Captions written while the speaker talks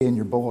In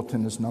your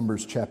bulletin is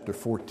Numbers chapter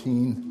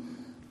 14.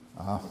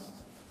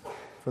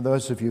 For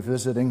those of you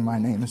visiting, my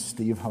name is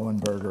Steve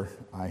Hohenberger.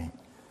 I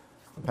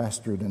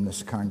pastored in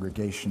this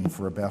congregation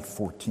for about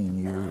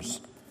 14 years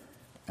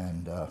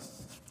and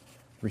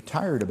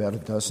retired about a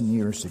dozen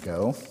years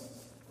ago.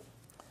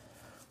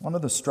 One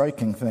of the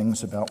striking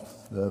things about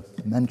the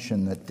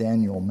mention that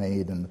Daniel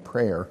made in the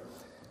prayer,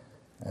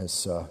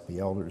 as the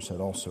elders had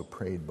also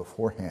prayed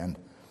beforehand,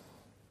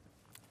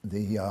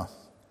 the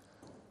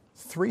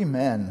three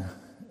men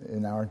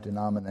in our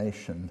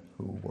denomination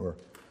who were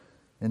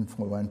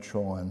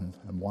influential and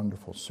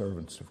wonderful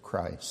servants of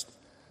Christ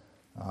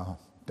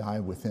die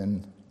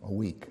within a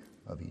week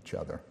of each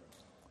other.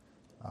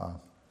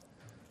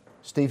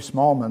 Steve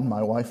Smallman,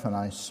 my wife and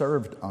I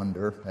served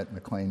under at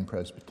McLean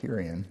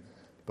Presbyterian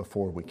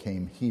before we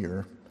came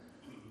here.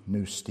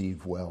 Knew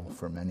Steve well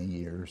for many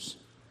years.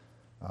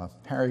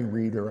 Harry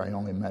Reeder I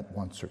only met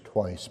once or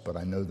twice, but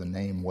I know the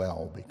name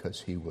well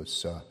because he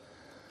was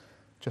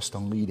just a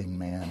leading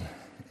man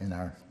in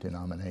our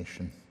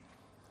denomination.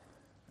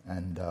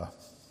 And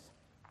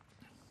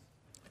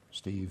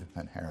Steve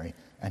and Harry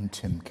and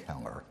Tim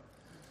Keller.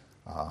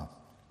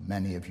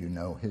 Many of you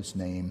know his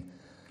name.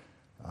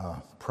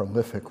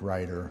 Prolific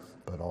writer,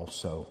 but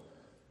also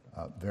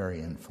very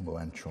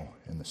influential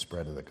in the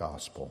spread of the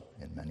gospel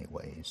in many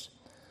ways.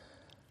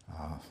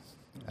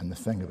 And the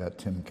thing about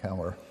Tim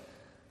Keller,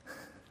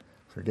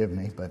 forgive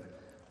me, but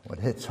what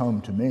hits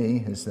home to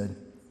me is that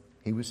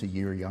he was a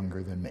year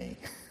younger than me.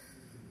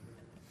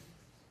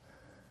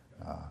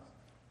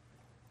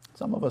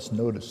 Some of us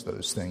notice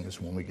those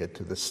things when we get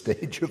to this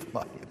stage of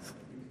life.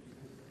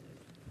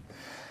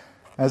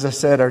 As I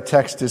said, our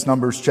text is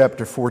Numbers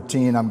chapter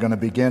 14. I'm going to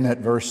begin at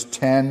verse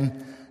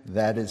 10.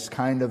 That is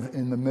kind of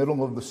in the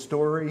middle of the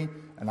story,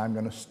 and I'm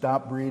going to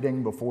stop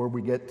reading before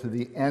we get to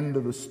the end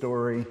of the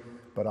story,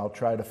 but I'll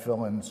try to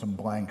fill in some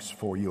blanks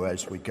for you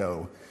as we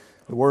go.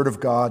 The Word of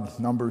God,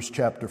 Numbers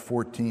chapter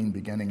 14,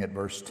 beginning at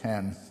verse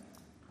 10.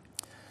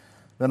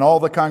 Then all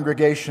the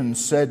congregation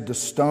said to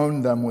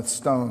stone them with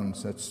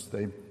stones.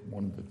 They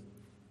wanted to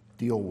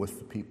deal with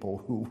the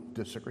people who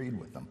disagreed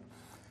with them.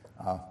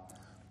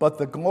 But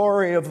the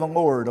glory of the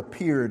Lord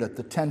appeared at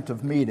the tent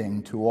of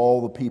meeting to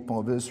all the people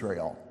of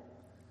Israel.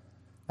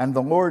 And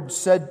the Lord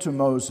said to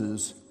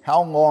Moses,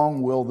 "How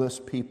long will this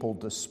people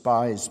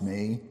despise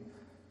me?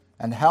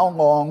 And how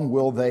long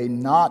will they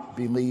not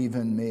believe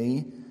in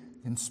me,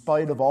 in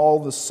spite of all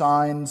the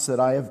signs that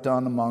I have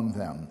done among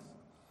them?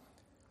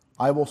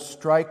 I will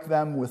strike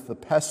them with the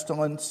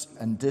pestilence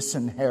and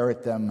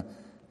disinherit them,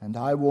 and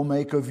I will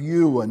make of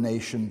you a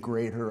nation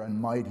greater and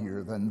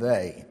mightier than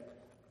they."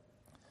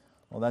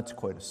 Well, that's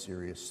quite a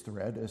serious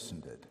threat,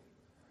 isn't it?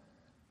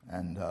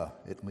 And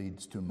it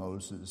leads to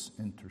Moses'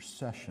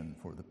 intercession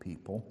for the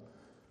people.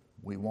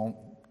 We won't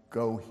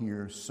go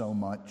here so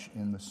much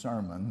in the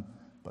sermon,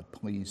 but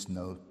please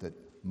note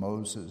that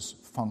Moses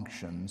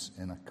functions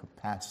in a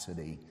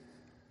capacity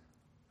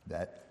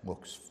that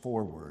looks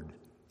forward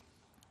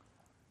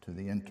to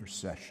the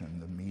intercession,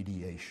 the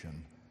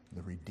mediation,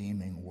 the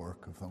redeeming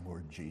work of the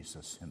Lord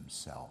Jesus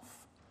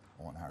himself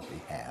on our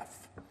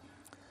behalf.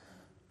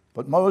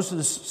 But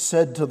Moses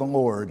said to the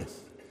Lord,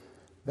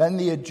 "Then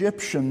the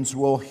Egyptians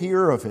will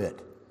hear of it,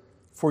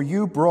 for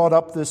you brought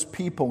up this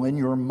people in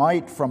your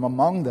might from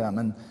among them,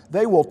 and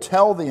they will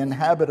tell the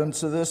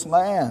inhabitants of this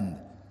land.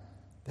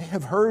 They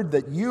have heard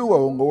that you,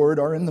 O Lord,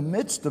 are in the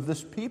midst of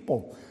this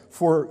people,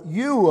 for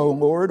you, O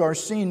Lord, are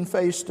seen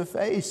face to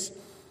face.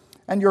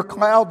 And your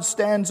cloud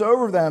stands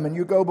over them, and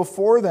you go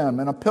before them,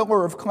 in a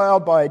pillar of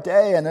cloud by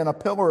day and in a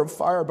pillar of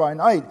fire by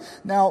night.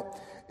 Now,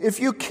 if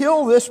you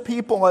kill this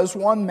people as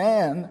one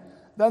man,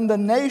 then the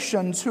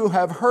nations who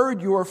have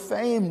heard your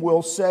fame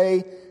will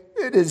say,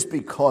 'It is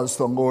because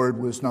the Lord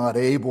was not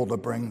able to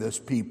bring this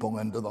people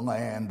into the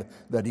land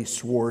that he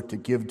swore to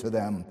give to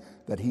them,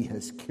 that he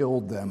has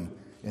killed them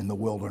in the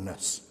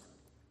wilderness.'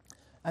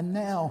 And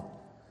now,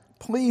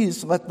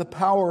 please let the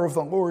power of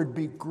the Lord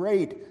be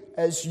great,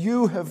 as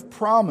you have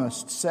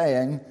promised,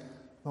 saying,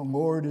 'The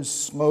Lord is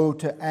slow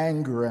to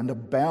anger and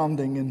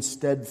abounding in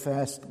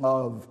steadfast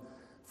love,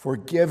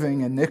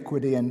 forgiving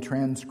iniquity and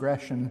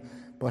transgression,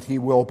 but he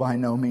will by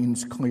no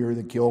means clear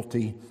the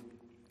guilty,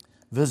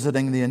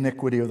 visiting the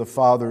iniquity of the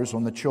fathers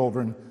on the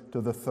children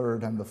to the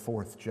third and the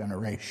fourth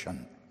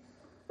generation.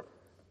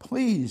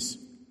 Please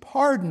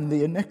pardon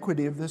the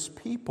iniquity of this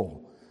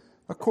people,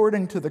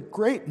 according to the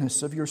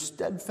greatness of your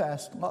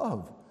steadfast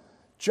love,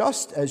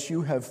 just as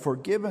you have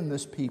forgiven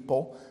this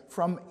people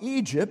from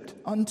Egypt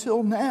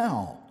until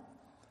now.'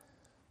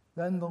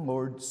 Then the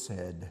Lord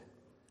said,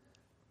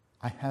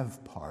 'I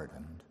have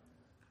pardoned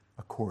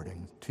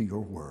according to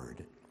your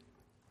word.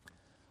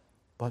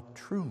 But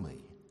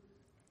truly,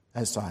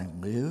 as I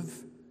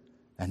live,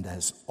 and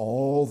as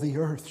all the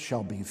earth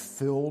shall be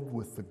filled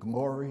with the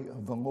glory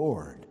of the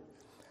Lord,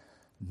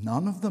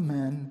 none of the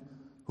men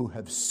who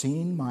have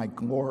seen my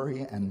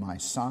glory and my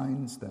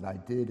signs that I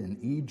did in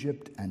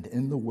Egypt and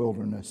in the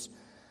wilderness,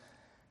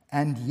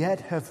 and yet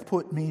have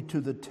put me to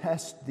the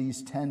test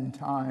these 10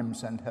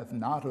 times and have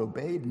not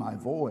obeyed my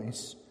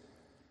voice,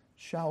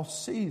 shall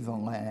see the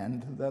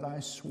land that I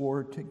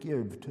swore to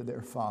give to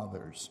their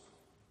fathers.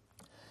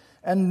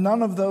 And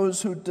none of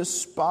those who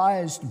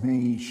despised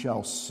me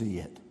shall see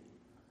it.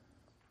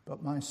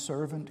 But my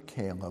servant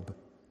Caleb,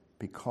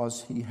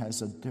 because he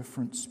has a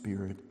different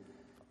spirit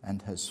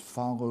and has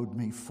followed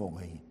me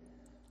fully,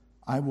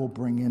 I will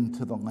bring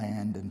into the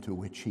land into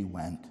which he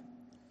went,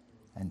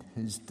 and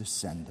his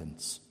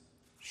descendants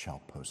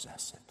shall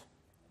possess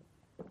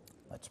it.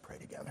 Let's pray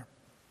together.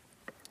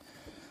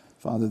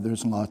 Father,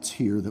 there's lots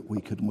here that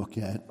we could look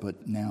at,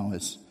 but now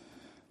as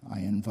I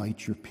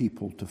invite your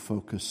people to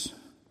focus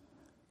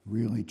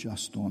really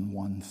just on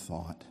one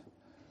thought,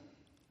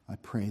 I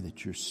pray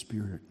that your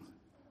Spirit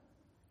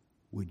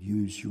would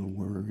use your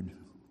word.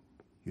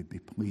 You'd be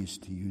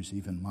pleased to use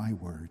even my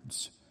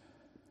words,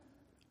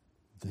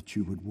 that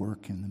you would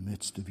work in the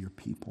midst of your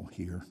people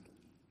here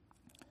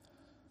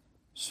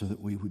so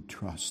that we would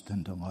trust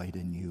and delight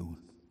in you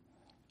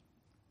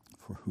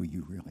for who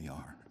you really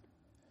are.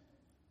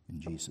 In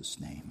Jesus'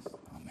 name,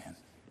 amen.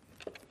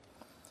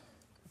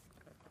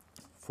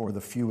 For the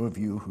few of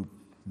you who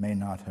may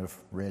not have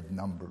read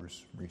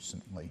Numbers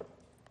recently,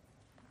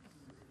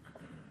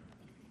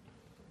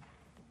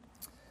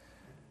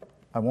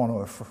 I want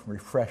to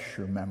refresh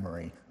your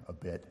memory a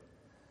bit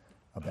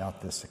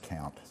about this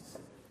account.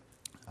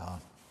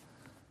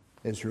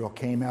 Israel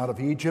came out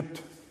of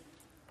Egypt.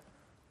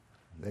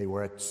 They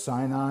were at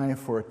Sinai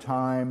for a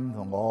time.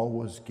 The law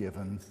was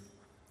given.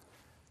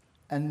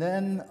 And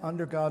then,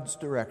 under God's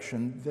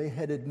direction, they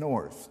headed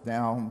north.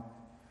 Now,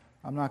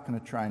 I'm not going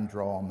to try and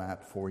draw a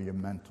map for you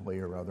mentally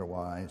or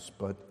otherwise,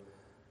 but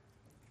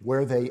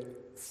where they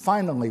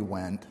finally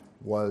went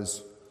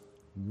was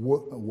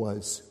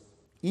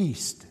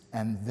east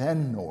and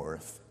then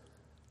north,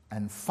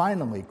 and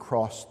finally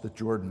crossed the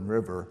Jordan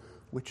River,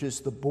 which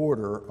is the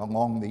border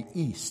along the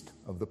east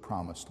of the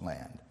Promised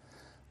Land.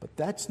 But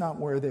that's not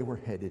where they were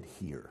headed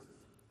here.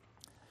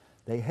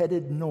 They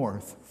headed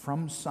north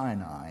from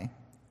Sinai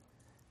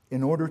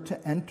in order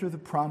to enter the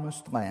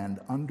Promised Land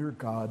under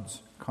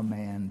God's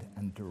command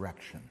and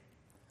direction.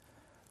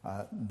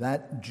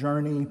 That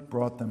journey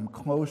brought them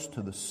close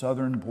to the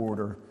southern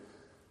border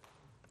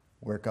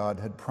where God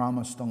had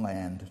promised a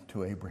land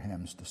to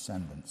Abraham's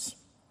descendants.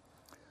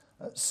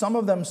 Some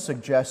of them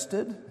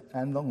suggested,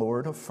 and the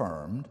Lord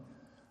affirmed,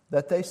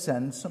 that they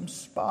send some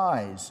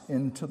spies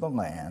into the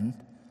land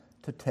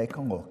to take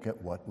a look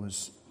at what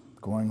was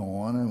going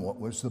on and what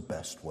was the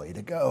best way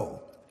to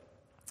go.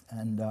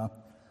 And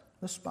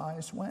the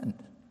spies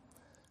went,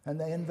 and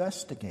they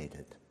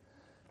investigated.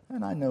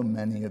 And I know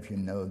many of you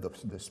know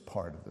this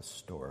part of the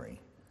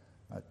story.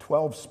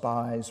 12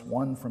 spies,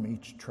 one from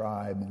each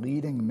tribe,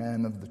 leading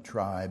men of the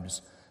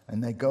tribes,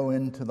 and they go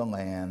into the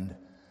land,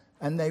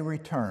 and they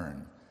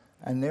return.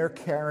 And they're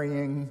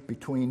carrying,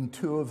 between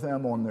two of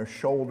them on their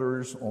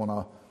shoulders, on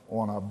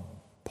a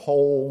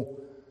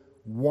pole,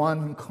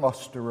 one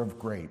cluster of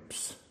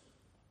grapes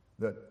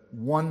that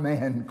one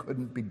man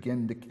couldn't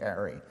begin to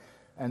carry.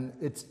 And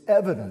it's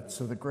evidence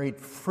of the great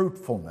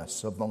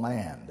fruitfulness of the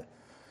land.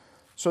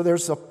 So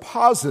there's a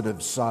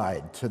positive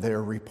side to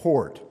their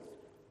report.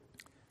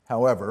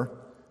 However,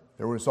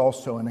 there was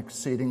also an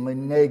exceedingly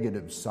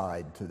negative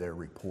side to their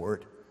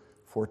report,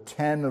 for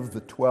 10 of the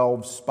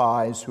 12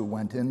 spies who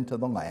went into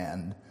the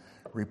land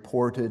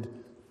reported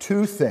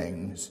two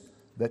things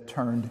that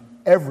turned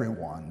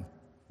everyone,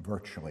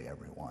 virtually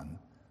everyone,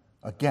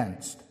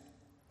 against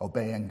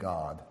obeying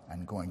God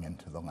and going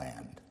into the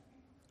land.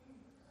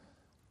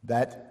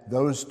 That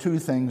those two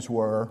things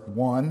were,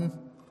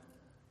 one,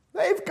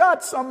 they've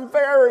got some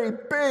very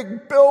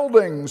big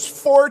buildings,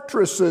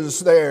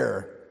 fortresses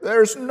there.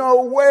 There's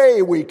no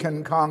way we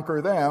can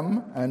conquer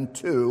them. And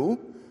two,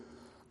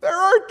 there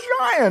are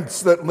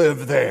giants that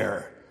live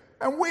there,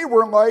 and we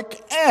were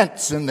like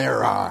ants in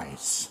their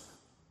eyes.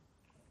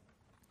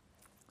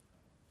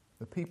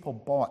 The people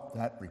bought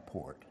that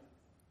report.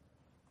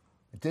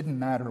 It didn't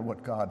matter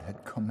what God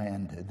had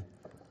commanded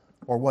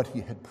or what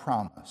he had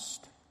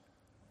promised.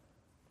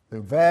 The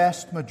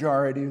vast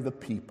majority of the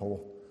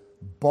people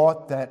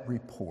bought that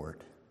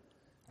report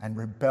and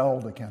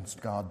rebelled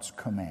against God's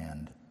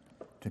command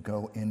to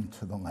go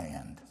into the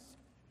land.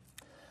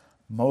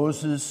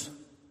 Moses,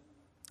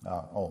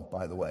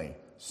 by the way,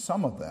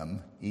 some of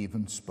them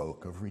even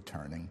spoke of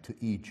returning to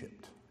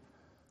Egypt.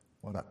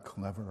 What a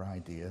clever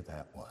idea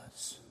that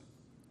was.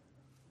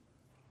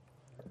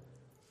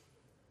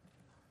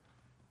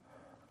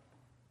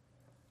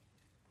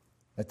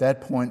 At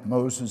that point,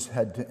 Moses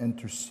had to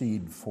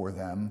intercede for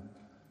them,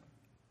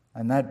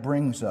 and that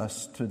brings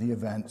us to the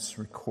events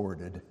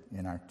recorded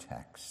in our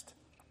text.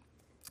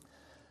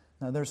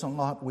 Now, there's a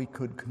lot we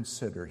could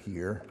consider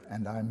here,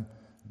 and I'm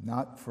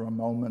not for a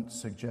moment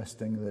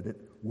suggesting that it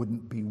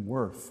wouldn't be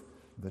worth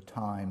the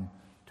time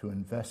to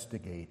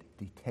investigate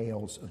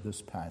details of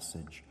this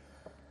passage.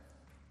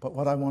 But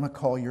what I want to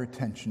call your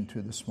attention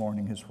to this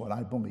morning is what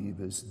I believe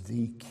is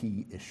the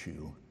key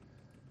issue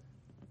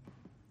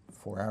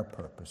for our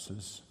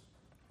purposes,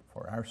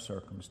 for our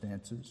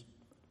circumstances,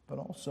 but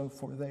also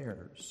for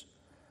theirs.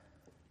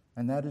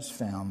 And that is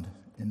found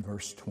in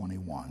verse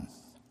 21.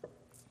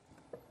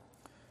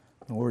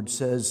 The Lord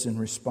says in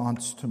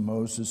response to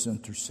Moses'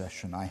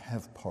 intercession, I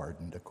have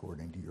pardoned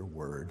according to your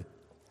word.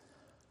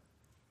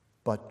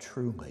 But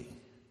truly,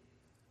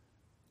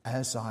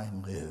 as I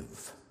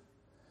live,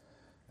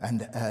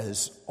 and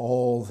as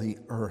all the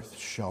earth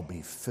shall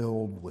be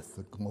filled with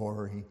the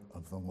glory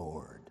of the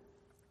Lord.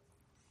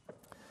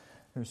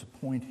 There's a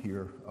point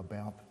here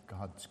about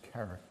God's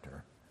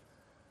character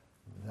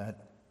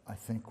that I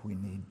think we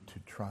need to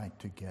try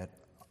to get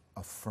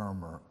a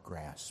firmer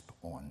grasp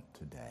on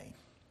today.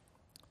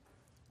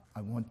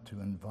 I want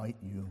to invite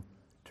you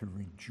to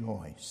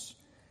rejoice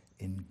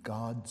in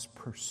God's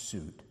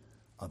pursuit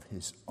of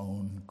his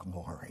own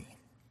glory.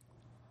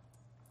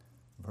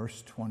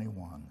 Verse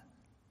 21,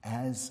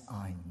 as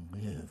I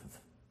live,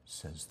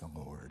 says the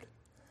Lord,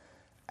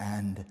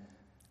 and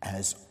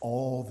as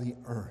all the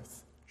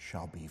earth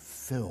shall be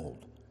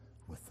filled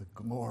with the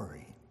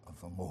glory of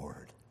the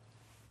Lord.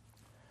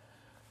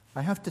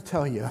 I have to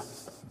tell you,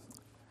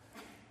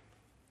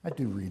 I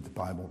do read the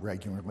Bible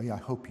regularly. I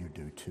hope you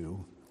do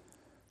too.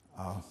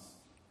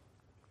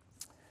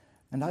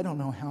 And I don't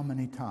know how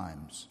many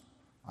times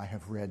I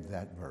have read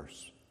that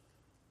verse.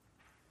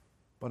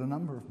 But a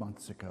number of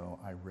months ago,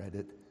 I read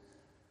it,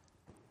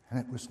 and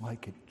it was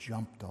like it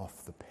jumped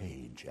off the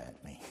page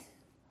at me.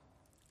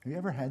 Have you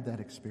ever had that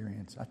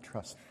experience? I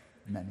trust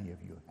many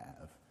of you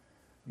have.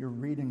 You're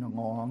reading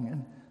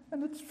along,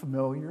 and it's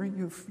familiar.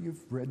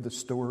 You've read the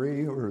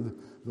story or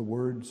the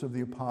words of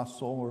the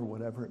apostle or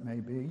whatever it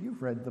may be.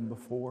 You've read them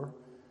before.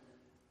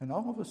 And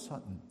all of a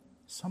sudden,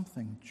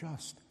 something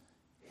just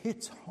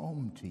hits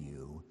home to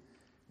you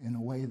in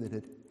a way that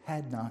it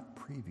had not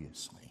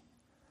previously.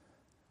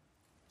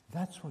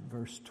 That's what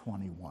verse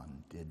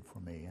 21 did for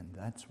me, and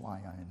that's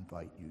why I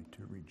invite you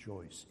to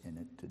rejoice in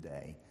it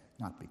today.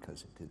 Not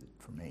because it did it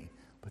for me,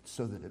 but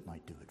so that it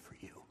might do it for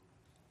you.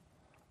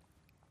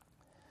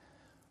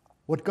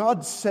 What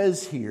God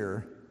says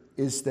here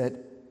is that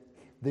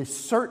the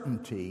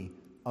certainty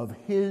of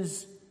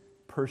his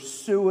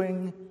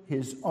pursuing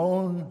his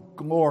own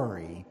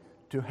glory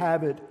to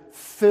have it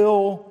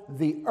fill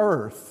the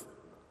earth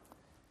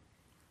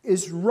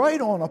is right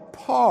on a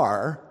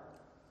par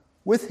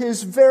with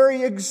his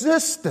very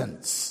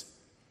existence.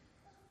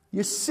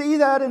 You see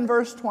that in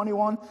verse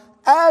 21?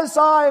 As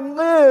I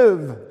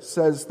live,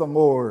 says the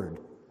Lord,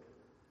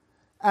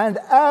 and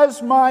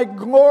as my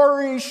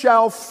glory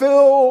shall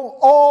fill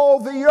all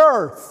the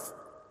earth.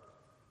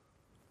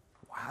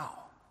 Wow.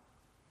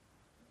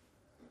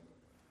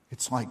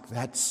 It's like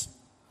that's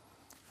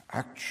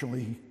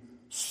actually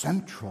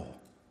central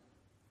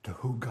to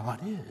who God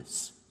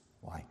is.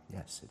 Why,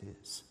 yes, it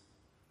is.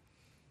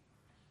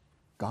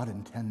 God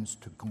intends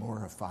to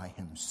glorify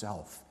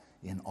himself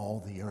in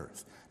all the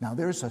earth. Now,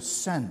 there's a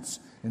sense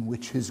in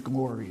which his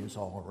glory is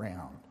all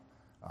around.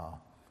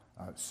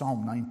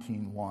 Psalm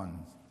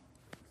 19:1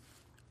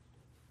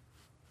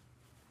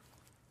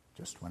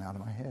 just went out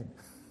of my head.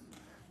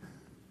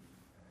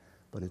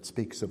 But it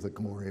speaks of the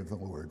glory of the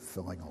Lord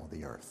filling all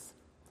the earth.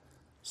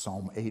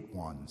 Psalm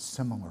 8:1,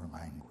 similar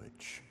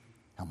language.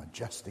 How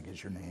majestic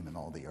is your name in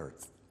all the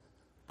earth.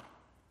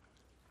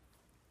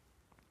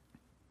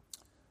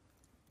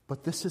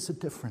 But this is a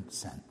different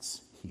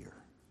sense here.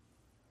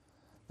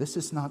 This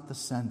is not the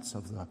sense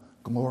of the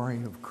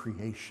glory of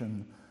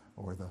creation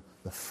or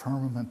the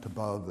firmament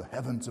above, the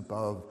heavens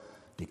above,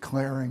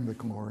 declaring the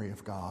glory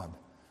of God.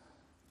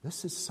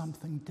 This is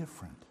something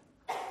different.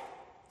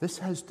 This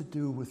has to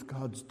do with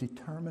God's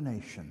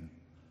determination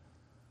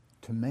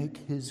to make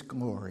his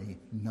glory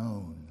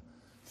known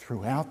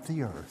throughout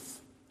the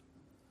earth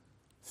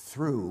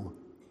through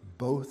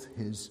both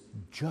his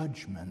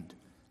judgment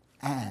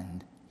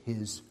and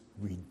his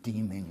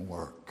redeeming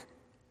work.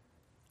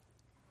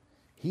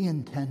 He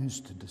intends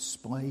to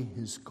display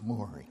his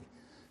glory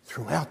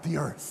throughout the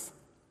earth.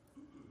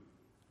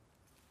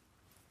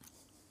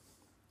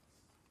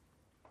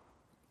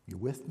 You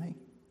with me?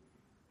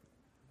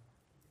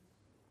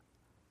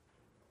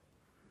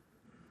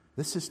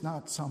 This is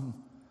not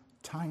some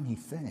tiny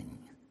thing.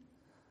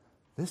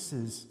 This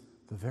is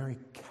the very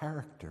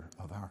character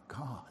of our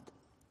God.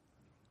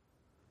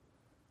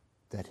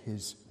 That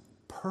his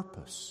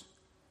purpose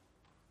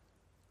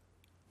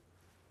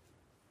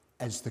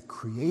as the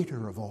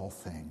creator of all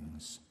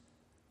things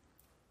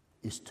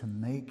is to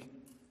make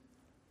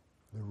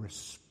the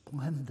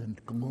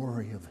resplendent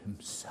glory of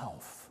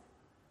himself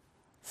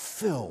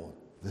fill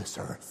this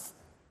earth.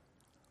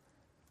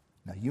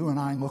 Now, you and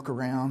I look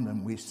around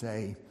and we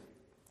say,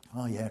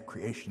 oh yeah,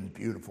 creation is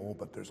beautiful,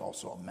 but there's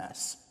also a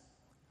mess.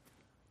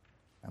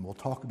 And we'll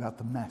talk about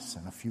the mess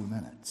in a few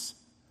minutes.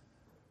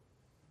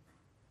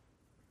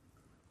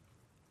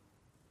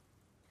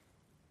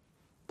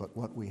 But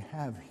what we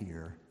have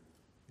here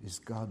is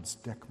God's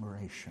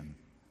declaration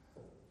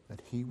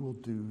that he will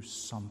do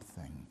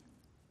something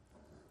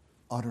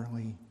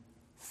utterly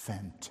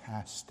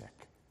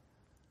fantastic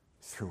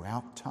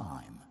throughout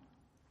time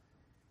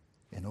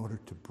in order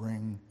to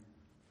bring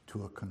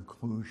to a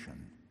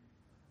conclusion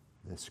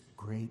this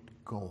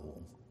great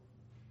goal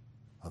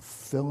of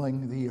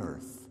filling the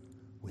earth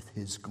with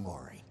his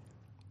glory.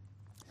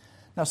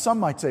 Now, some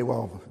might say,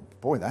 well,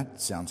 boy,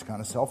 that sounds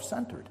kind of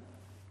self-centered.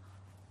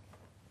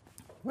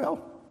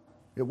 Well,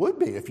 it would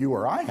be if you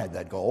or I had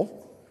that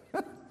goal.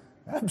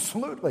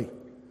 Absolutely.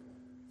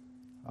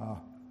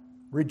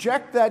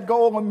 Reject that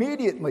goal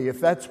immediately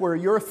if that's where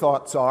your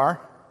thoughts are.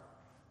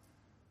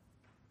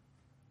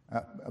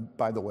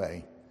 By the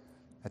way,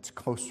 that's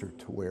closer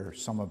to where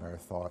some of our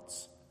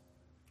thoughts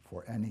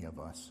for any of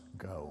us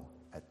go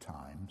at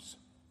times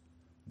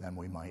than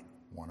we might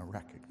want to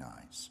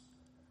recognize,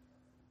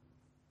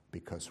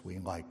 because we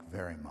like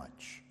very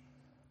much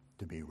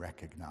to be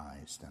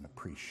recognized and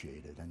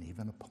appreciated and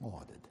even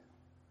applauded.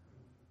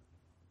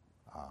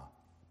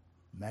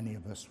 Many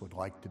of us would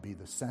like to be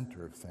the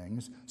center of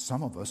things.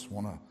 Some of us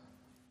want to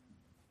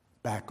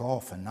back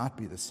off and not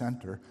be the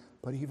center,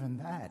 but even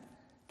that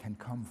can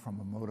come from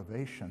a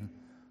motivation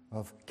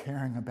of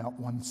caring about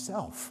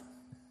oneself.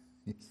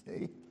 You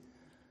see?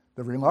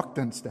 The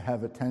reluctance to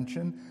have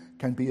attention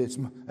can be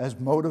as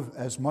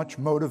much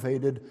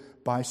motivated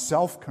by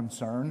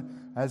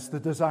self-concern as the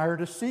desire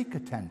to seek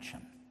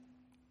attention.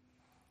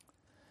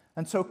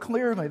 And so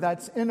clearly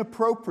that's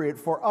inappropriate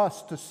for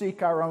us to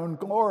seek our own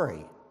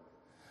glory.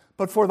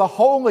 But for the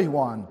Holy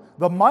One,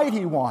 the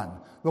Mighty One,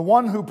 the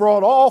one who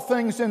brought all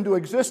things into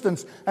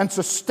existence and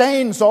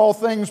sustains all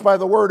things by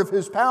the word of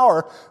his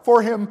power,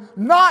 for him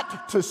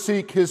not to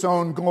seek his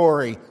own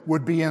glory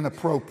would be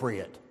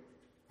inappropriate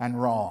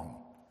and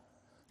wrong.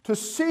 To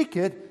seek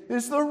it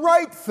is the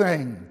right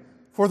thing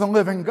for the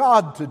living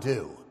God to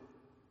do.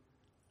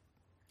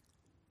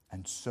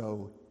 And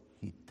so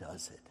he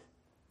does it.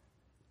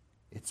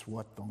 It's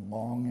what the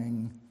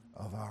longing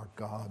of our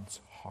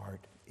God's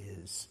heart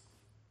is.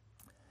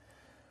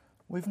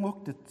 We've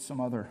looked at some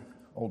other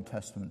Old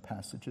Testament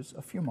passages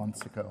a few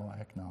months ago,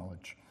 I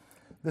acknowledge.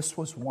 This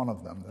was one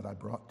of them that I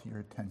brought to your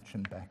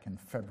attention back in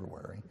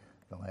February,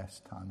 the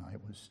last time I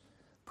was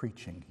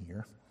preaching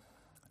here.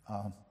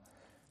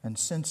 And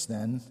since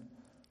then,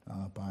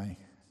 by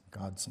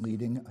God's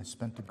leading, I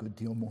spent a good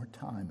deal more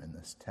time in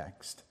this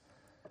text,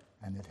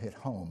 and it hit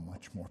home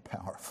much more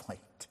powerfully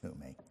to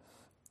me.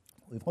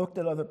 We've looked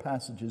at other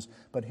passages,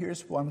 but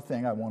here's one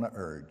thing I want to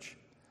urge,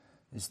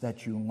 is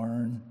that you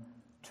learn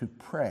to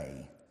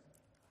pray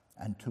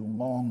and to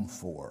long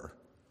for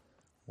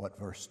what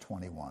verse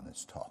 21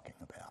 is talking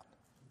about.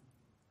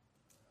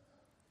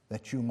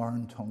 That you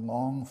learn to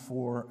long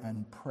for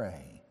and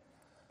pray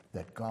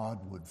that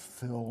God would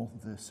fill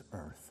this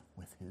earth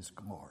with his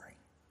glory.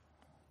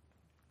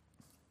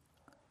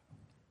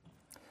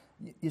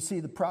 You see,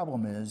 the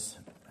problem is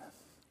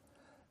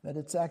that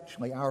it's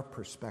actually our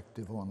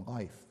perspective on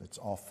life that's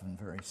often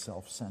very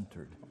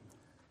self-centered.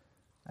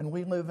 And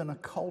we live in a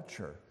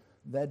culture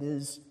that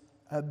is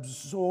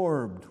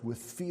absorbed with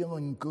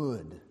feeling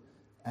good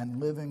and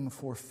living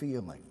for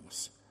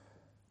feelings.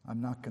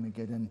 I'm not going to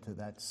get into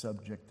that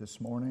subject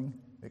this morning,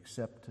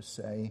 except to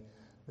say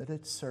that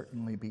it's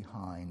certainly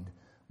behind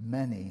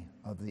many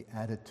of the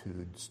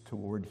attitudes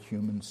toward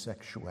human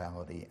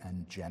sexuality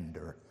and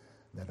gender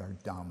that are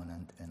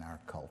dominant in our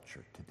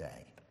culture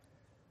today.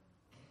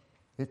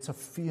 It's a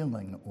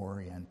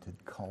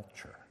feeling-oriented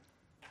culture,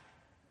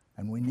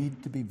 and we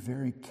need to be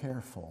very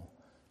careful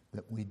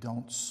that we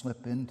don't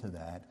slip into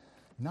that,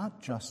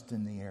 not just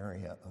in the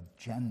area of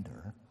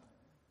gender,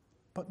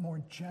 but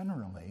more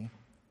generally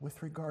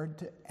with regard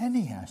to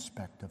any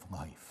aspect of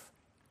life.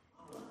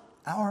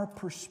 Our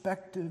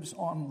perspectives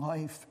on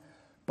life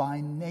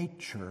by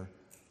nature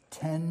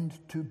tend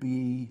to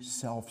be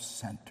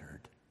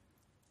self-centered.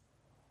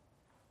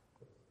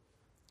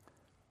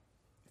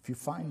 If you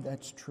find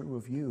that's true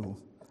of you,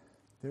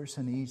 there's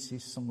an easy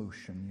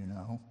solution, you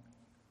know.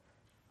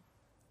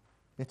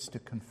 It's to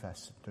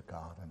confess it to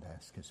God and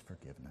ask his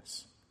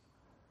forgiveness.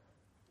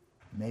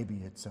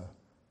 Maybe it's a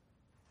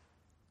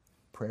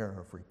prayer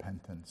of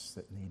repentance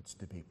that needs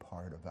to be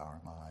part of our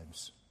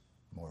lives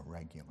more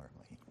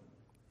regularly.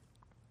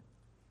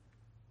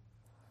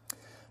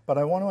 But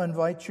I want to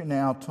invite you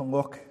now to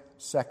look,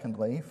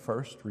 secondly,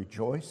 first,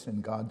 rejoice in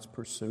God's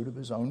pursuit of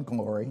his own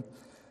glory.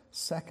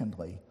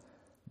 Secondly,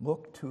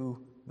 look to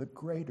the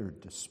greater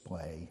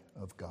display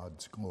of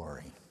God's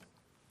glory.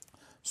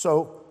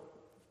 So,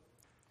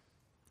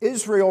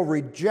 Israel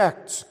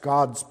rejects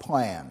God's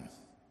plan.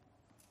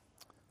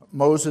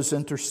 Moses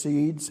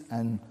intercedes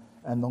and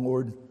the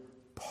Lord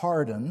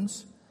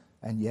pardons,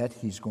 and yet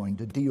he's going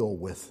to deal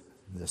with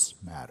this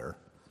matter.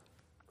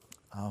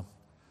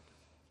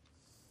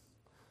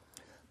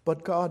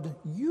 But God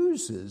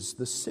uses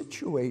the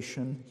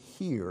situation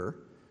here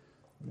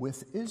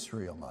with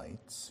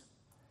Israelites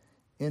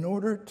in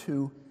order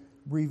to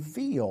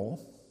reveal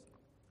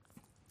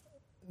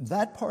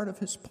that part of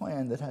his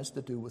plan that has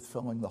to do with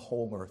filling the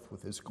whole earth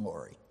with his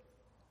glory.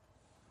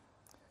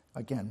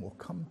 Again, we'll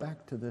come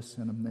back to this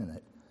in a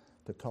minute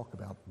to talk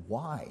about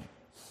why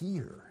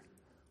here,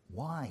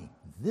 why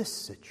this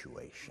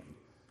situation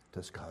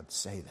does God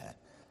say that.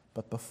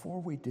 But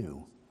before we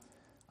do,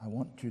 I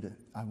want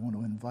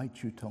to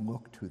invite you to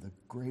look to the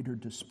greater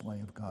display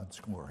of God's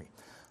glory.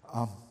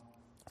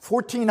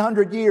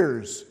 1,400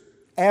 years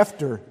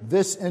after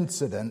this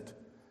incident,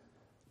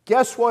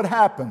 guess what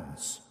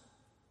happens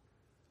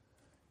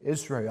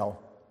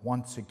Israel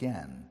once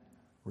again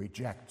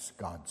rejects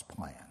God's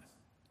plan.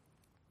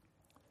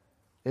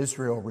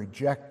 Israel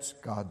rejects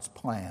God's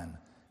plan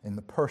in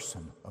the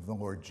person of the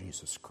Lord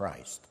Jesus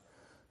Christ.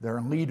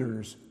 Their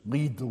leaders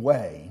lead the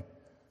way,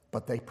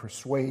 but they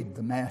persuade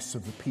the mass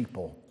of the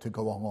people to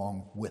go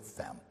along with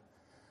them.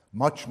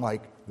 Much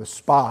like the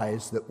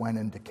spies that went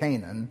into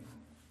Canaan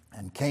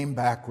and came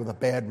back with a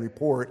bad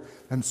report,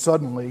 and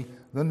suddenly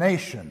the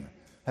nation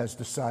has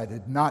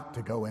decided not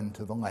to go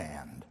into the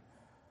land.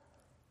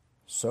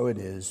 So it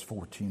is,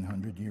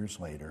 1,400 years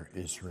later,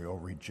 Israel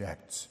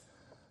rejects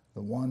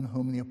the one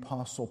whom the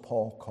Apostle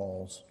Paul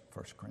calls,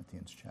 1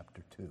 Corinthians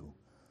chapter 2,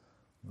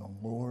 the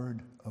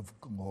Lord of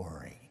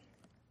glory.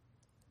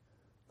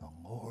 The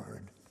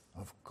Lord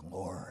of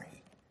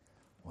glory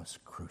was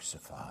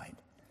crucified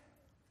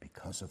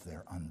because of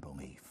their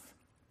unbelief.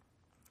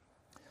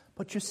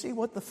 But you see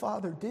what the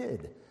Father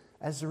did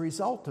as a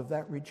result of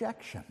that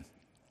rejection.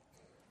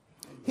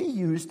 He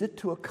used it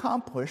to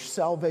accomplish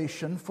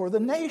salvation for the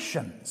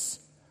nations.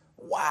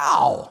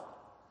 Wow!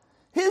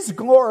 His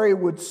glory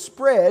would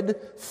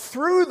spread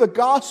through the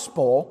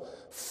gospel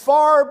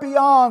far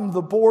beyond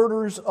the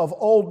borders of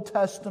Old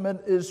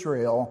Testament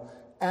Israel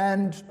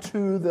and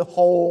to the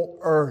whole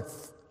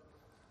earth.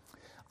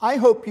 I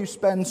hope you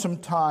spend some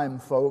time,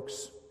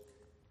 folks.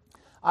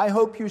 I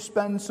hope you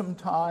spend some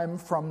time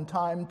from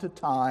time to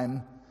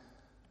time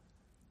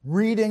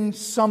reading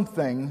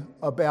something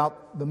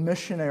about the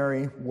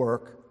missionary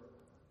work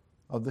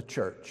of the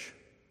church.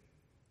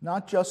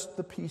 Not just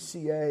the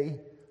PCA,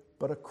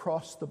 but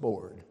across the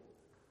board.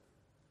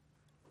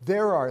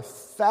 There are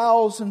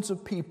thousands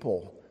of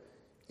people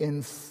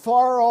in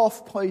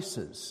far-off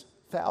places,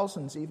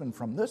 thousands even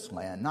from this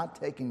land, not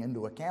taking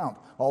into account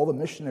all the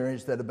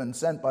missionaries that have been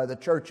sent by the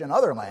church in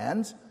other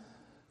lands,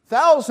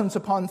 thousands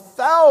upon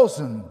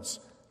thousands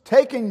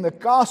taking the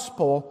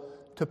gospel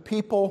to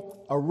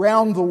people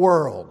around the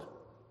world.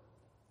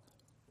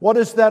 What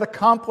is that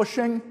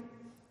accomplishing?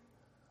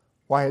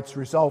 Why, it's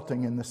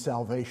resulting in the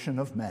salvation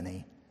of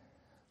many,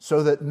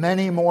 so that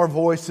many more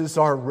voices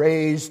are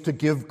raised to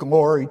give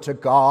glory to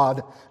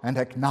God and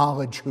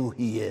acknowledge who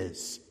He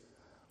is.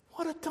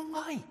 What a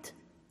delight!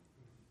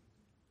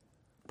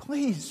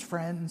 Please,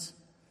 friends,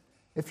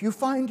 if you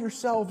find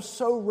yourselves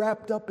so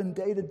wrapped up in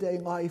day-to-day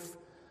life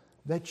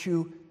that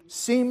you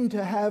seem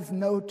to have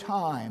no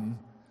time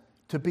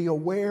to be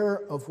aware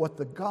of what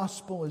the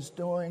gospel is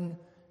doing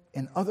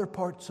in other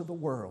parts of the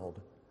world,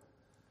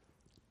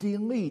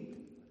 delete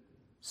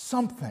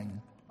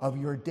something of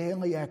your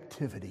daily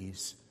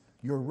activities,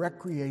 your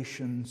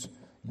recreations,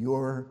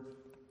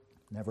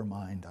 never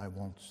mind, I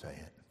won't say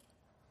it,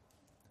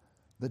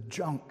 the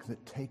junk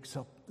that takes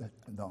up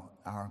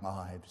our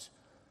lives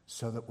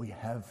so that we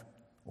have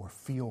or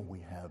feel we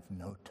have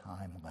no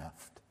time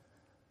left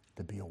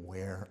to be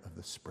aware of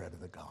the spread of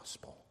the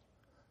gospel.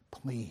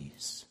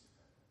 Please,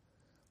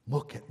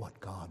 look at what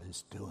God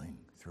is doing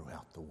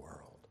throughout the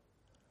world.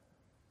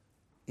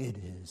 It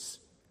is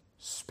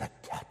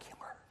spectacular.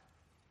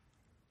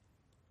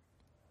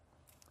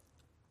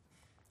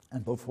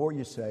 And before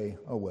you say,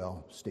 oh,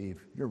 well,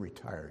 Steve, you're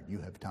retired. You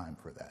have time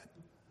for that.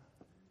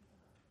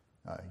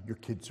 Your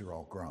kids are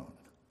all grown.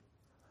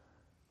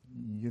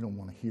 You don't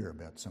want to hear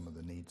about some of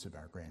the needs of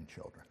our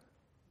grandchildren,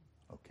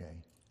 okay?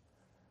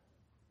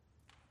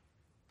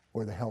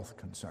 Or the health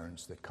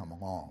concerns that come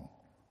along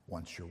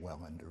once you're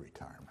well into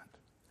retirement,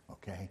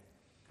 okay?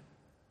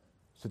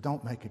 So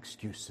don't make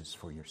excuses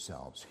for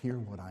yourselves. Hear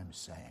what I'm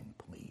saying,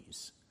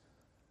 please.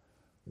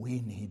 We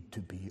need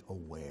to be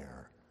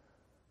aware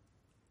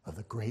of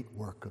the great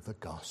work of the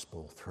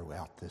gospel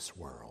throughout this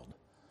world.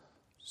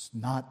 It's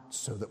not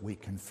so that we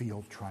can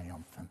feel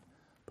triumphant,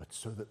 but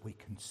so that we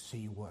can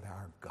see what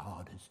our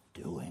God is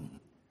doing.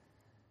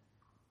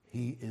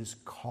 He is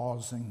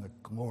causing the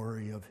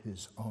glory of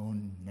His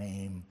own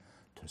name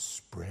to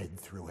spread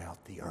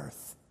throughout the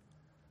earth.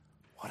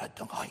 What a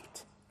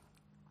delight.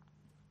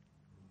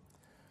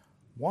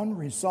 One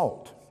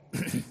result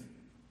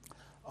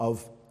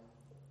of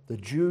the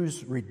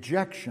Jews'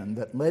 rejection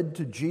that led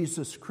to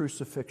Jesus'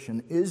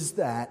 crucifixion is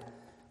that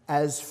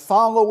as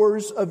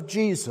followers of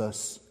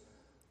Jesus,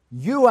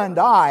 you and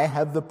I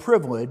have the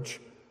privilege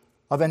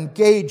of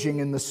engaging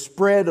in the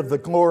spread of the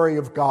glory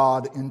of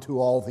God into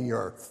all the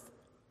earth.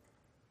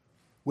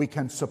 We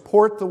can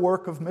support the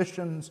work of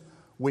missions.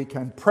 We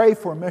can pray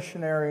for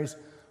missionaries.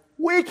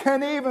 We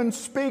can even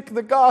speak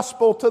the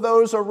gospel to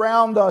those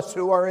around us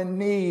who are in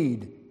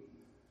need.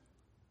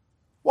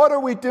 What are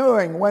we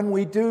doing when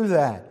we do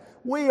that?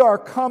 We are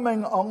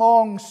coming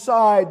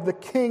alongside the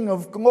King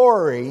of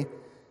Glory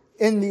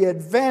in the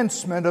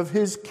advancement of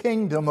His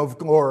kingdom of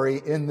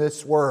glory in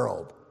this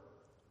world.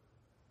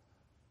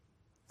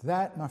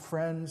 That, my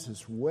friends,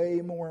 is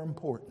way more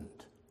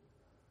important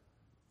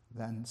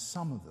than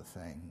some of the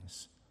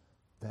things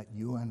that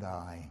you and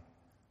I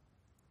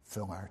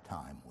fill our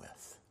time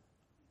with.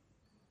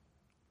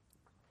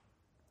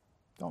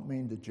 Don't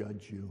mean to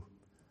judge you,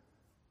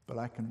 but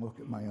I can look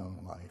at my own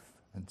life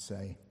and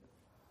say,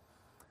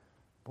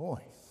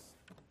 boy,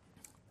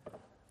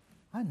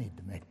 I need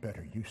to make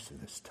better use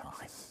of this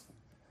time.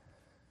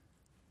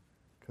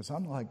 Because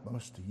unlike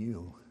most of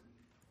you,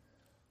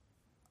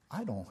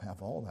 I don't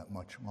have all that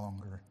much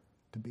longer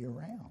to be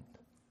around.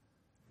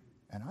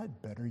 And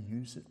I'd better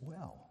use it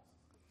well.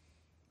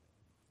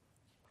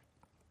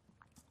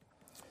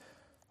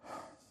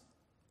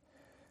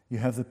 You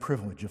have the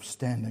privilege of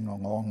standing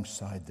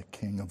alongside the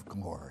King of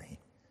Glory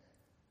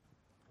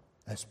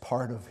as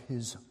part of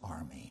his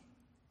army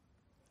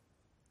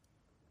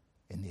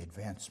in the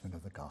advancement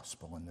of the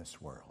gospel in this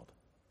world,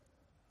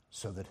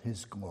 so that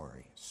his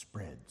glory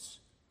spreads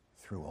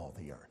through all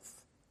the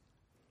earth.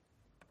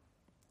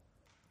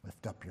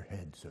 Lift up your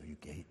heads, O you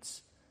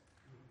gates.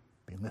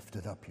 Be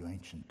lifted up, you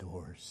ancient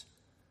doors.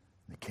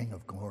 The King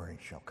of Glory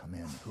shall come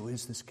in. Who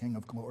is this King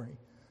of Glory?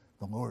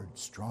 The Lord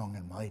strong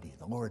and mighty,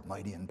 the Lord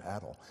mighty in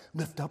battle.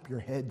 Lift up your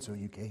heads, O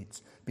you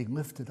gates. Be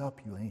lifted up,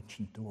 you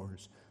ancient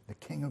doors. The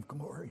King of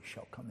Glory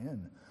shall come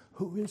in.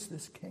 Who is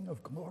this King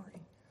of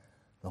Glory?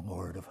 The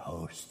Lord of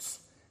hosts.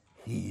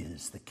 He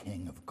is the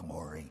King of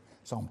Glory.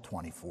 Psalm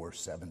 24,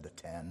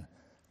 7-10.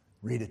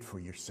 Read it for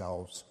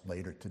yourselves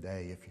later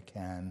today if you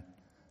can.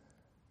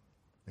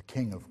 The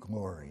King of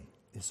Glory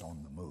is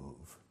on the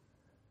move.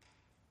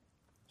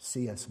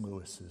 C.S.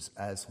 Lewis's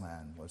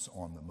Aslan was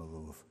on the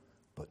move,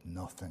 but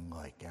nothing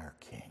like our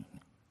King.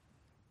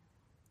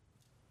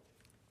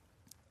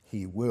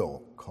 He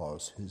will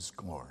cause his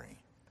glory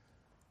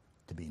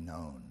to be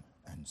known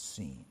and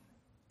seen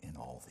in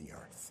all the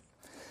earth.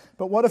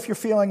 But what if you're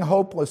feeling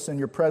hopeless in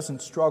your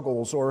present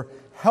struggles or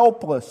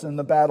helpless in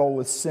the battle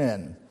with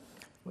sin?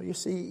 Well, you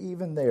see,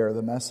 even there,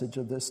 the message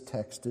of this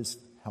text is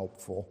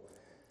helpful.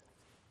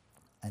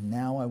 And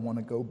now I want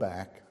to go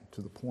back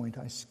to the point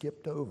I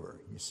skipped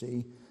over. You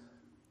see,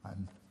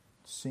 I'm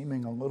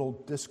seeming a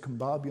little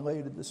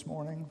discombobulated this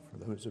morning. For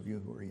those of you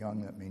who are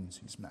young, that means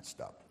he's messed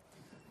up.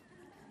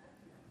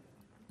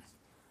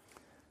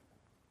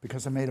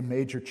 Because I made a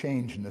major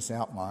change in this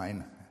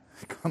outline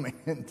coming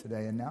in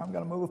today, and now I'm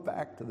going to move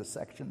back to the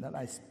section that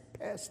I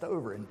passed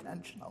over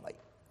intentionally.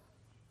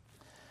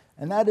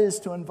 And that is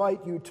to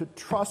invite you to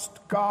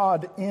trust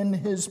God in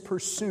his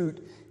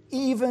pursuit,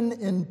 even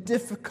in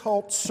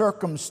difficult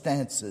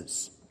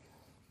circumstances.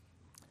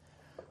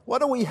 What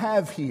do we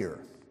have here?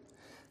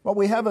 Well,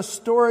 we have a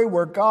story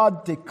where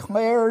God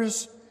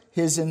declares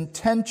his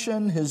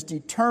intention, his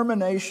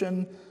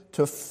determination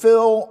to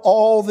fill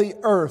all the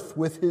earth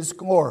with his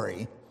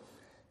glory.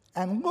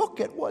 And look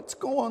at what's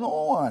going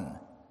on.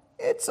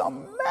 It's a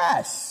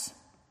mess.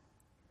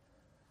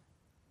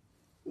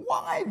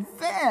 Why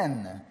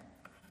then,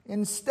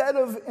 instead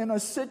of in a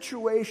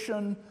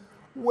situation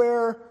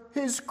where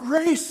his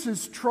grace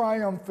is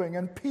triumphing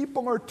and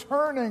people are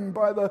turning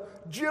by the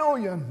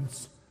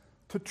jillions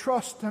to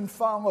trust and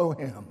follow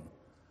him,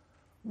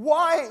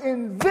 why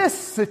in this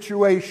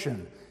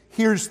situation?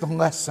 Here's the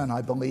lesson,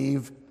 I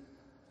believe.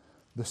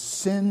 The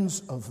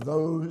sins of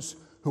those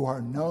who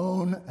are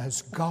known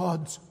as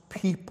God's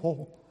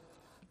people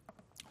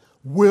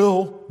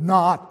will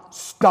not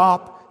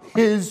stop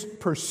his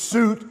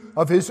pursuit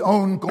of his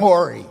own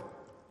glory.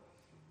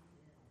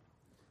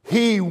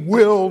 He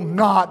will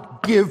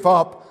not give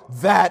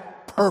up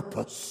that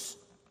purpose.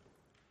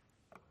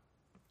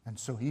 And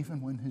so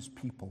even when his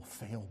people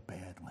fail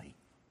badly,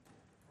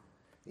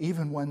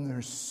 even when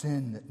there's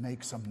sin that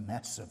makes a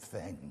mess of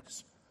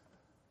things,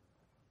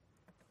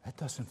 that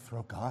doesn't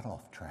throw God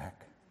off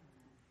track.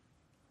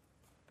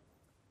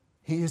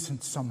 He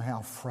isn't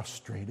somehow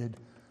frustrated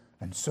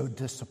and so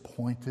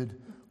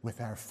disappointed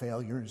with our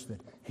failures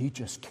that he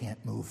just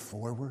can't move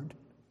forward.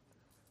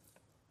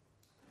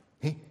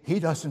 He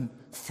doesn't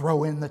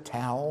throw in the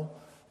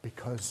towel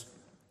because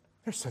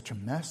they're such a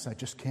mess, I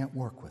just can't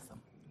work with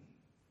them.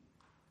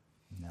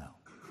 No.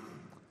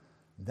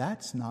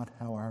 That's not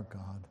how our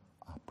God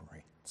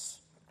operates.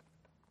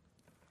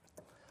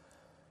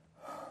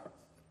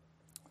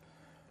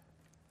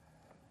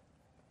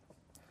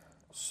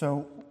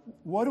 So,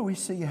 what do we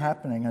see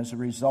happening as a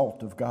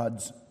result of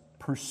God's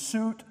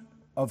pursuit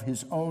of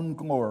his own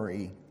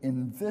glory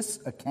in this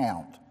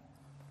account?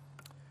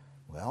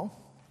 Well,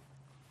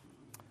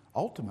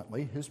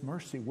 ultimately, his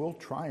mercy will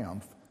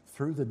triumph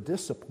through the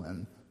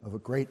discipline of a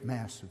great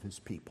mass of his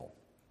people.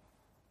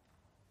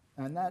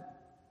 And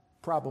that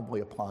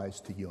probably applies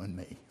to you and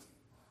me.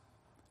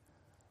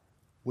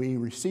 We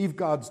receive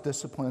God's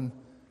discipline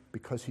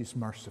because he's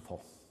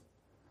merciful.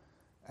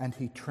 And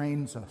he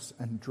trains us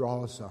and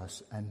draws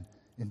us and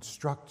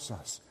instructs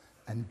us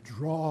and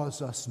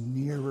draws us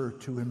nearer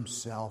to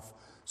himself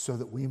so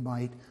that we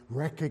might,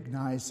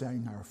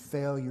 recognizing our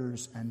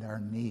failures and our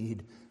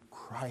need,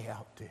 cry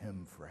out to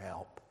him for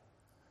help.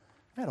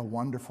 I had a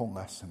wonderful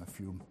lesson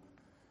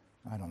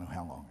I don't know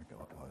how long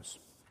ago it was.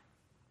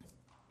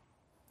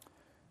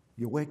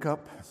 You wake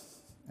up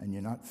and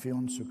you're not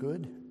feeling so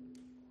good.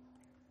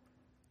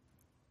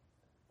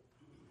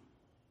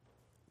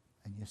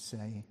 And you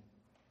say,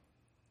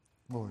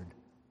 Lord,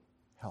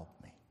 help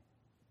me.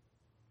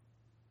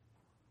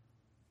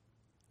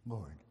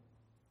 Lord,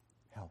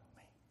 help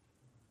me.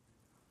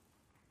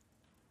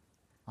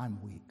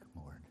 I'm weak,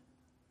 Lord.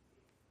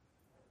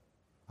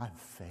 I've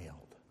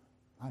failed.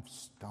 I've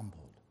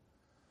stumbled.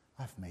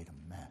 I've made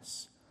a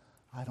mess.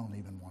 I don't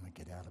even want to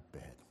get out of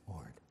bed.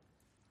 Lord,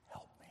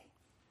 help me.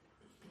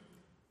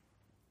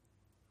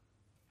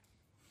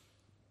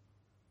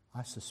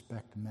 I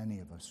suspect many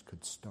of us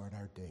could start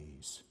our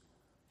days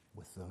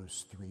with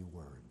those 3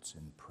 words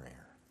in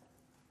prayer.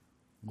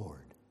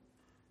 Lord,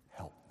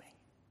 help me.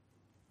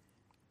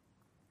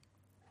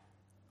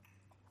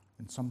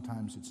 And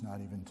sometimes it's not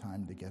even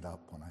time to get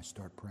up when I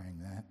start praying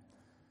that,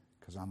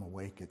 because I'm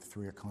awake at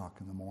 3 o'clock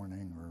in the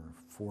morning or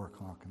 4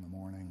 o'clock in the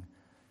morning,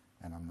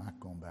 and I'm not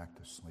going back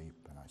to sleep,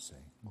 and I say,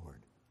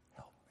 Lord,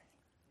 help me.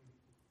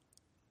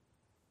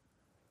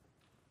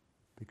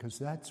 Because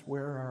that's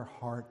where our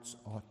hearts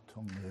ought to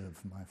live,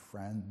 my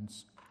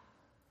friends.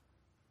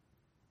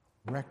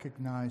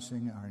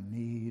 Recognizing our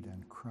need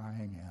and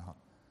crying out,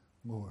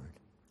 Lord,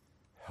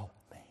 help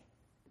me.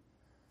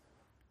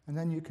 And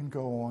then you can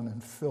go on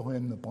and fill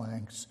in the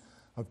blanks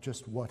of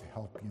just what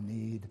help you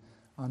need.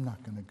 I'm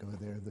not going to go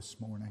there this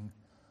morning,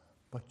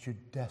 but you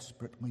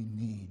desperately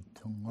need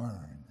to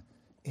learn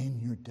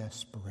in your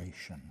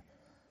desperation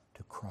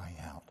to cry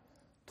out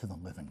to the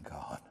living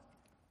God.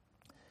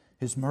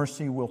 His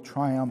mercy will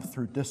triumph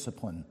through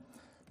discipline.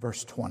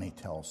 Verse 20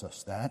 tells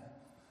us that.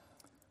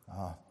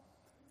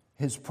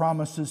 His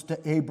promises to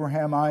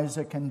Abraham,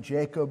 Isaac, and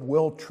Jacob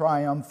will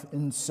triumph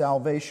in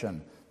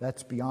salvation.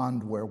 That's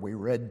beyond where we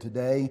read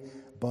today,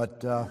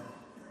 but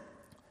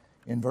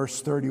in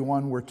verse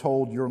 31 we're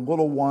told, your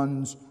little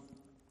ones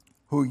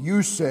who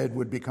you said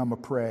would become a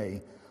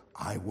prey,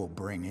 I will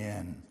bring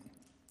in,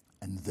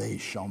 and they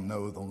shall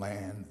know the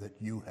land that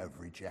you have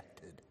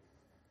rejected.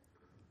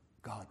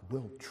 God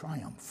will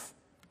triumph.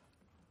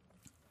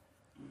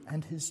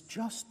 And his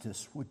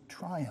justice would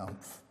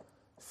triumph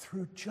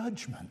through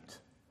judgment.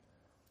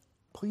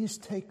 Please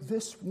take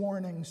this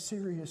warning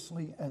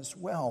seriously as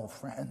well,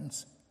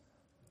 friends.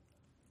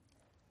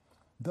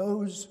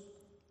 Those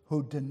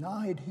who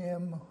denied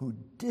him, who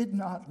did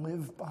not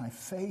live by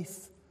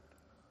faith,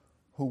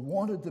 who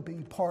wanted to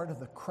be part of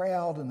the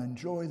crowd and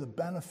enjoy the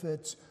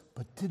benefits,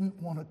 but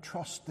didn't want to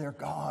trust their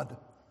God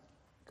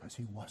because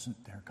he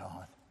wasn't their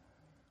God,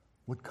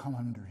 would come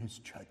under his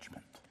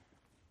judgment.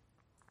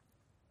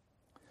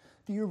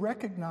 Do you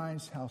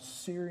recognize how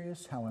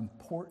serious, how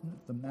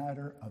important the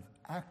matter of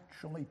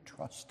actually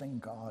trusting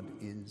God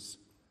is?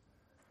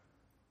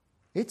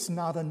 It's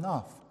not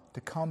enough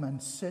to come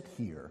and sit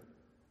here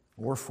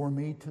or for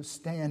me to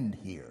stand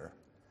here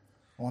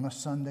on a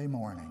Sunday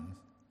morning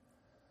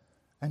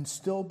and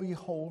still be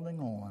holding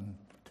on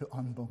to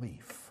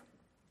unbelief.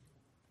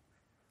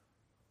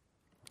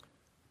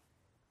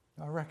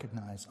 I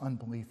recognize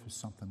unbelief is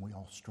something we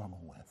all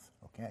struggle with,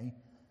 okay?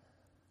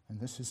 And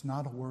this is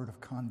not a word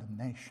of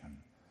condemnation.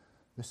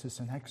 This is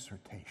an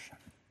exhortation.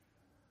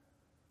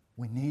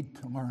 We need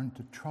to learn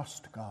to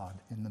trust God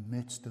in the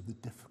midst of the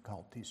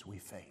difficulties we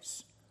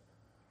face.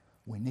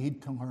 We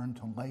need to learn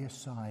to lay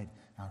aside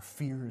our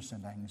fears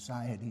and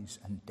anxieties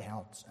and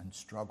doubts and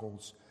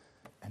struggles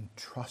and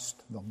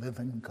trust the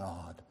living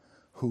God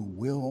who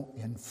will,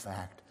 in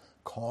fact,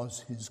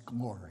 cause his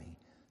glory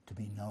to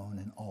be known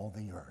in all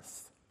the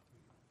earth.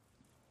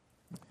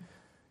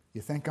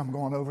 You think I'm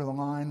going over the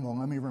line? Well,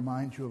 let me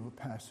remind you of a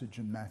passage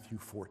in Matthew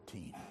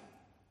 14.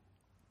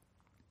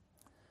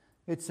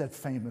 It's that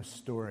famous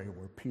story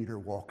where Peter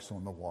walks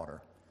on the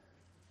water.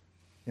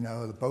 You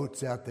know, the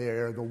boat's out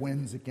there, the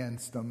wind's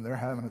against them, they're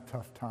having a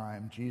tough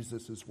time.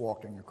 Jesus is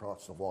walking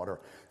across the water.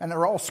 And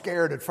they're all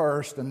scared at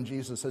first, and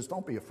Jesus says,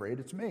 don't be afraid,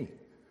 it's me.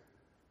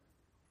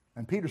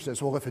 And Peter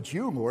says, well, if it's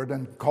you, Lord,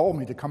 then call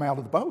me to come out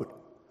of the boat.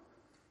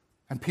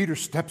 And Peter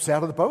steps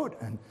out of the boat,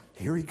 and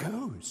here he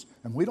goes.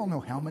 And we don't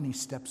know how many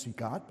steps he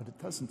got, but it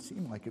doesn't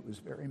seem like it was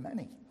very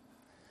many.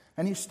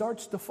 And he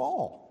starts to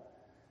fall.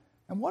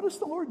 And what does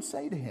the Lord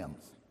say to him?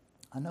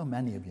 I know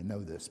many of you know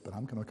this, but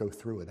I'm going to go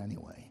through it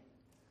anyway.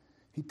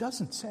 He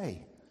doesn't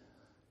say,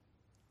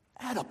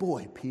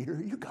 attaboy,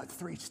 Peter, you got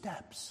 3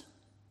 steps.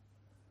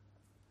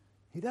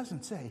 He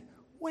doesn't say,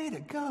 way to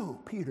go,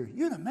 Peter,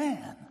 you're the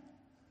man.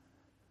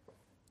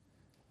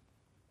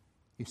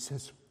 He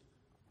says,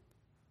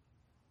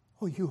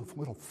 oh, you have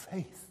little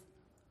faith.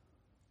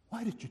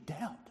 Why did you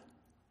doubt?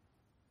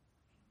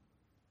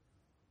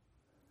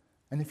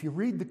 And if you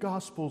read the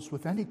Gospels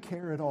with any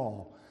care at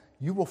all,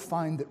 you will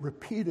find that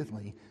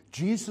repeatedly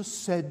Jesus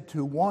said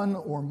to one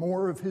or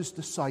more of his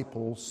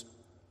disciples,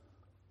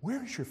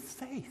 where's your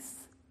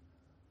faith?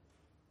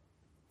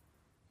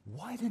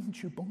 Why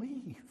didn't you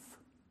believe?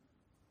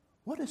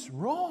 What is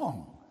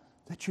wrong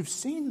that you've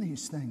seen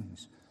these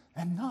things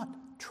and not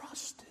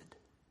trusted?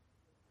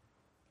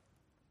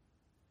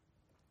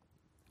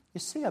 You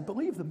see, I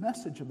believe the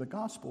message of the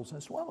Gospels,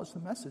 as well as the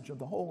message of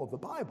the whole of the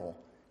Bible,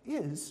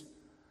 is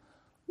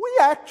we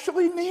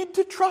actually need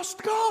to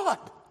trust God.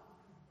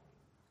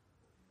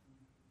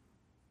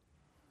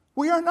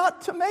 We are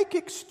not to make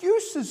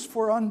excuses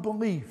for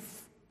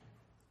unbelief.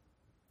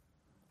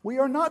 We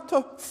are not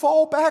to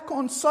fall back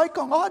on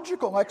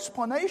psychological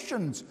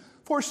explanations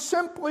for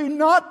simply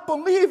not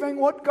believing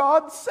what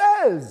God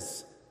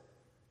says.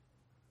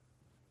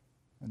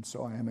 And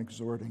so I am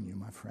exhorting you,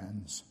 my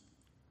friends,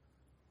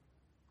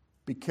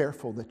 Be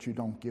careful that you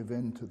don't give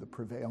in to the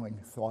prevailing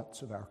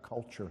thoughts of our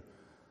culture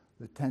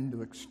that tend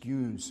to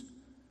excuse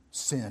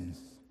sin,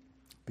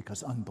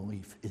 because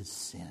unbelief is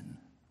sin.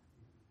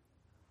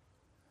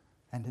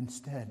 And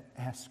instead,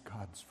 ask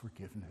God's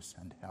forgiveness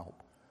and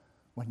help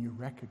when you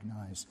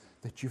recognize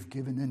that you've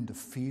given in to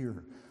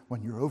fear,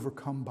 when you're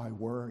overcome by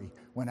worry,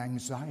 when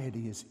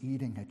anxiety is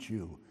eating at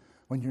you,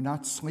 when you're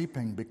not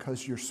sleeping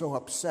because you're so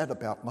upset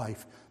about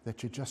life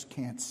that you just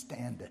can't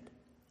stand it.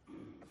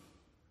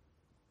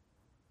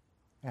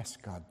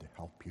 Ask God to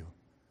help you.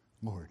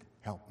 Lord,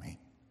 help me.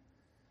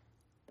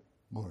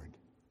 Lord,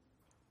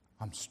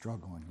 I'm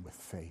struggling with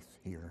faith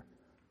here.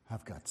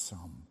 I've got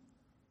some,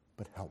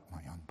 but help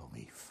my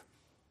unbelief.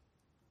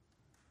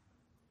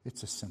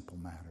 It's a simple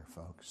matter,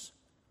 folks.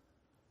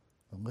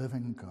 The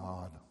living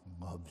God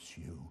loves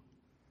you.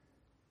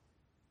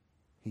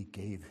 He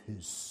gave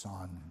his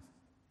Son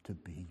to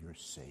be your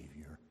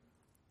Savior.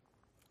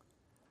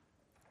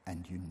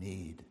 And you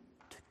need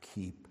to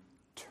keep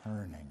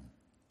turning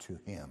to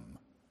him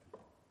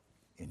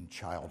in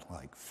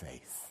childlike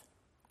faith.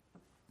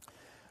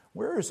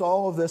 Where is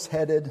all of this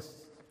headed?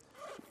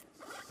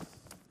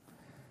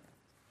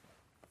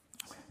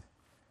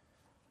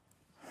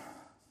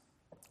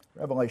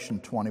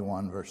 Revelation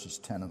 21, verses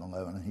 10 and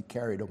 11. And he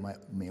carried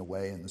me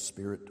away in the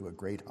Spirit to a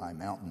great high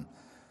mountain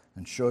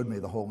and showed me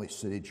the holy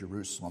city,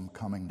 Jerusalem,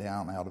 coming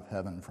down out of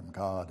heaven from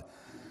God,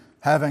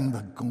 having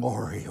the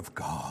glory of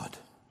God.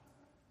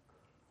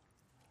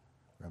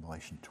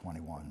 Revelation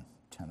 21,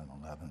 10 and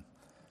 11.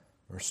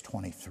 Verse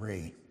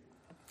 23.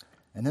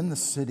 And the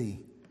city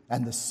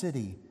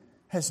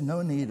has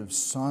no need of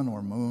sun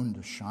or moon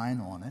to shine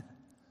on it,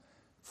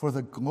 for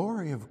the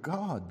glory of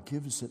God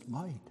gives it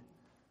light,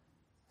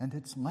 and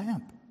its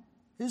lamp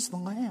is the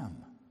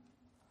Lamb.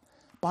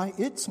 By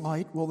its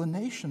light will the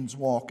nations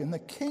walk, and the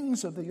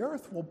kings of the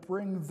earth will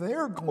bring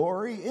their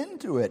glory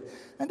into it.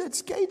 And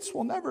its gates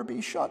will never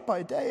be shut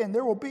by day, and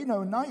there will be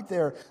no night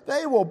there.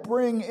 They will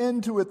bring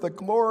into it the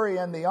glory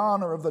and the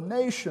honor of the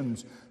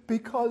nations,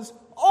 because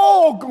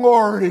all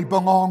glory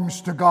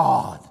belongs to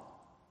God.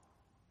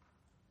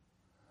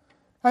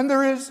 And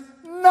there is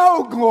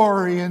no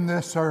glory in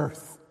this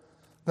earth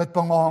that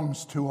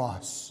belongs to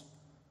us,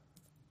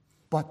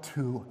 but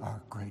to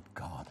our great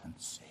God and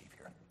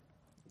Savior.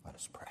 Let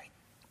us pray.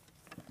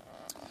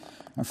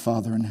 Our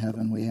Father in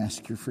heaven, we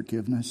ask your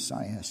forgiveness.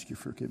 I ask your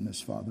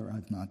forgiveness, Father.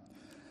 I've not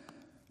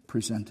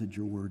presented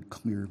your word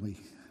clearly.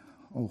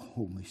 Oh,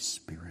 Holy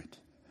Spirit,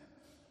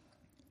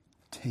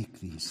 take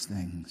these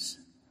things.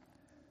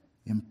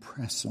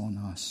 Impress on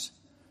us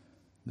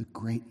the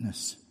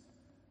greatness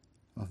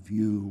of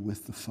you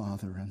with the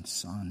Father and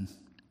Son.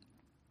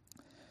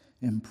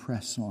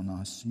 Impress on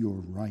us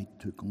your right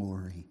to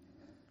glory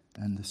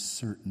and the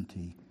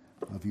certainty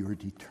of your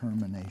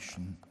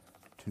determination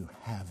to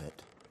have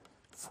it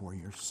for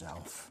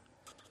yourself.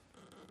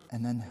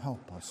 And then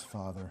help us,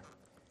 Father,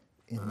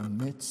 in the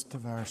midst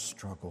of our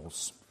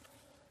struggles,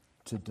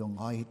 to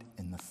delight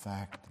in the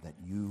fact that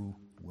you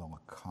will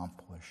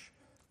accomplish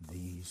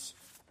these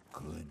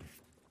good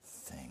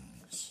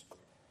things.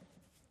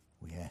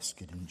 We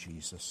ask it in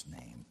Jesus'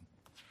 name.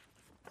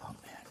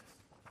 Amen.